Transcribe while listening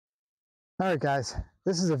All right, guys,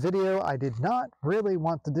 this is a video I did not really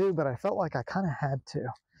want to do, but I felt like I kind of had to.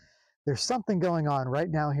 There's something going on right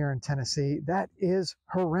now here in Tennessee that is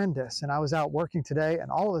horrendous. And I was out working today, and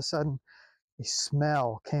all of a sudden, a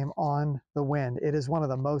smell came on the wind. It is one of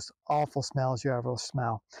the most awful smells you ever will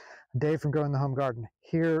smell. Dave from Growing the Home Garden.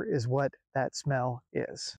 Here is what that smell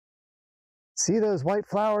is. See those white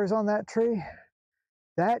flowers on that tree?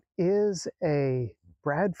 That is a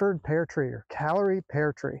Bradford pear tree or Callery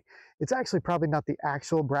pear tree. It's actually probably not the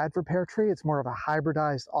actual Bradford pear tree. It's more of a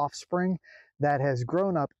hybridized offspring that has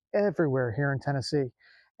grown up everywhere here in Tennessee.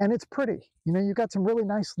 And it's pretty. You know, you've got some really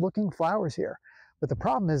nice looking flowers here. But the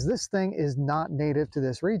problem is this thing is not native to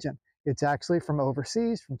this region. It's actually from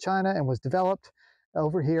overseas, from China, and was developed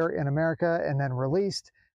over here in America and then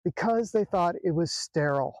released because they thought it was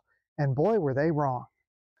sterile. And boy, were they wrong.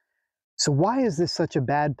 So why is this such a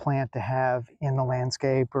bad plant to have in the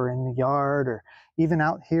landscape or in the yard or even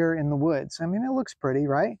out here in the woods? I mean, it looks pretty,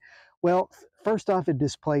 right? Well, first off, it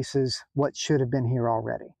displaces what should have been here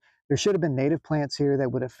already. There should have been native plants here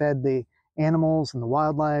that would have fed the animals and the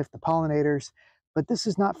wildlife, the pollinators, but this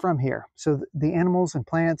is not from here. So the animals and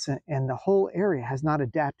plants and the whole area has not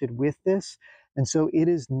adapted with this. And so it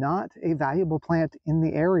is not a valuable plant in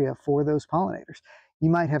the area for those pollinators. You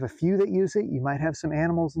might have a few that use it. You might have some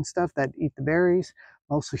animals and stuff that eat the berries,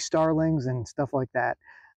 mostly starlings and stuff like that.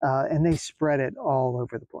 And they spread it all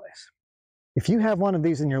over the place. If you have one of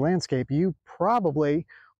these in your landscape, you probably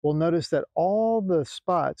will notice that all the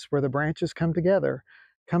spots where the branches come together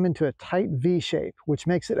come into a tight V shape, which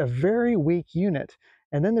makes it a very weak unit.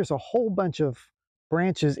 And then there's a whole bunch of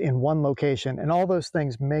branches in one location, and all those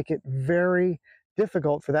things make it very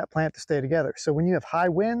difficult for that plant to stay together. So when you have high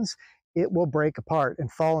winds, it will break apart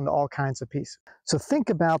and fall into all kinds of pieces. So think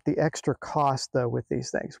about the extra cost though with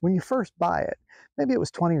these things. When you first buy it, maybe it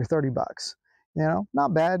was 20 or 30 bucks. You know,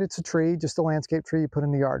 not bad. It's a tree, just a landscape tree you put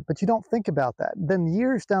in the yard, but you don't think about that. Then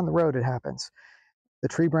years down the road, it happens. The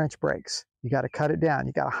tree branch breaks. You got to cut it down.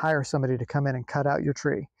 You got to hire somebody to come in and cut out your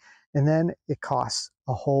tree. And then it costs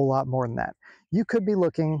a whole lot more than that. You could be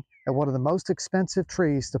looking at one of the most expensive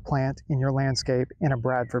trees to plant in your landscape in a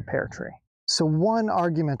Bradford pear tree. So one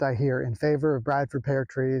argument I hear in favor of Bradford pear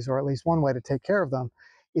trees, or at least one way to take care of them,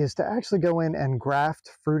 is to actually go in and graft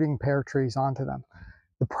fruiting pear trees onto them.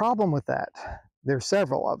 The problem with that, there's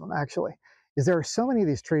several of them actually, is there are so many of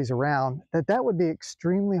these trees around that would be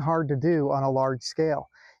extremely hard to do on a large scale.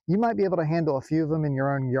 You might be able to handle a few of them in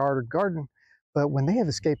your own yard or garden, but when they have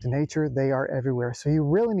escaped to nature, they are everywhere. So you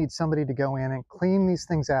really need somebody to go in and clean these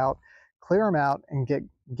things out, clear them out, and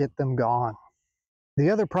get them gone. The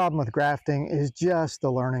other problem with grafting is just the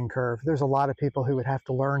learning curve. There's a lot of people who would have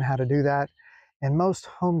to learn how to do that, and most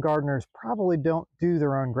home gardeners probably don't do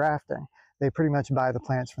their own grafting. They pretty much buy the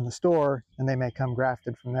plants from the store and they may come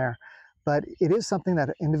grafted from there. But it is something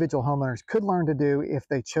that individual homeowners could learn to do if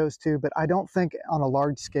they chose to, but I don't think on a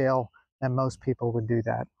large scale that most people would do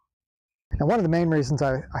that. And one of the main reasons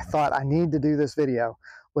I thought I need to do this video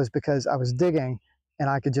was because I was digging and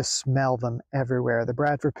I could just smell them everywhere. The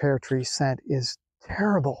Bradford pear tree scent is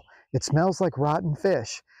terrible. It smells like rotten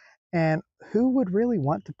fish. And who would really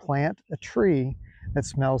want to plant a tree that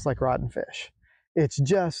smells like rotten fish? It's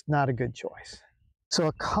just not a good choice. So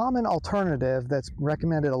a common alternative that's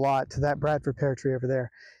recommended a lot to that Bradford pear tree over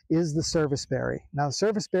there is the Serviceberry. Now, the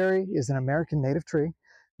Serviceberry is an American native tree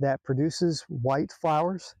that produces white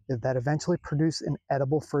flowers that eventually produce an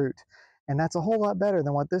edible fruit. And that's a whole lot better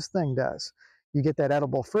than what this thing does. You get that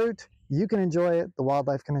edible fruit, you can enjoy it, the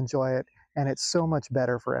wildlife can enjoy it, and it's so much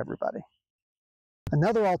better for everybody.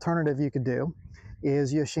 Another alternative you could do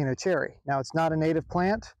is Yosino Cherry. Now, it's not a native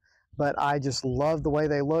plant, but I just love the way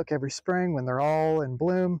they look every spring when they're all in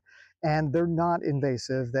bloom, and they're not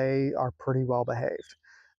invasive. They are pretty well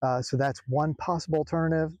behaved. So that's one possible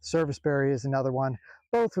alternative. Serviceberry is another one.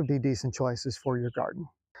 Both would be decent choices for your garden.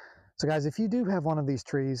 So guys, if you do have one of these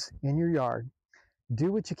trees in your yard,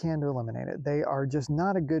 do what you can to eliminate it. They are just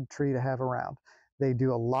not a good tree to have around. They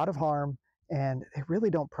do a lot of harm and they really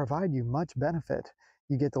don't provide you much benefit.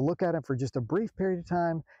 You get to look at them for just a brief period of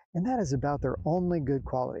time, and that is about their only good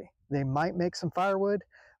quality. They might make some firewood,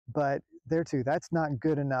 but there too, that's not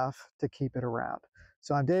good enough to keep it around.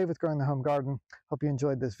 So I'm Dave with Growing the Home Garden. Hope you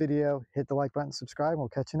enjoyed this video. Hit the like button, subscribe, and we'll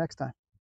catch you next time.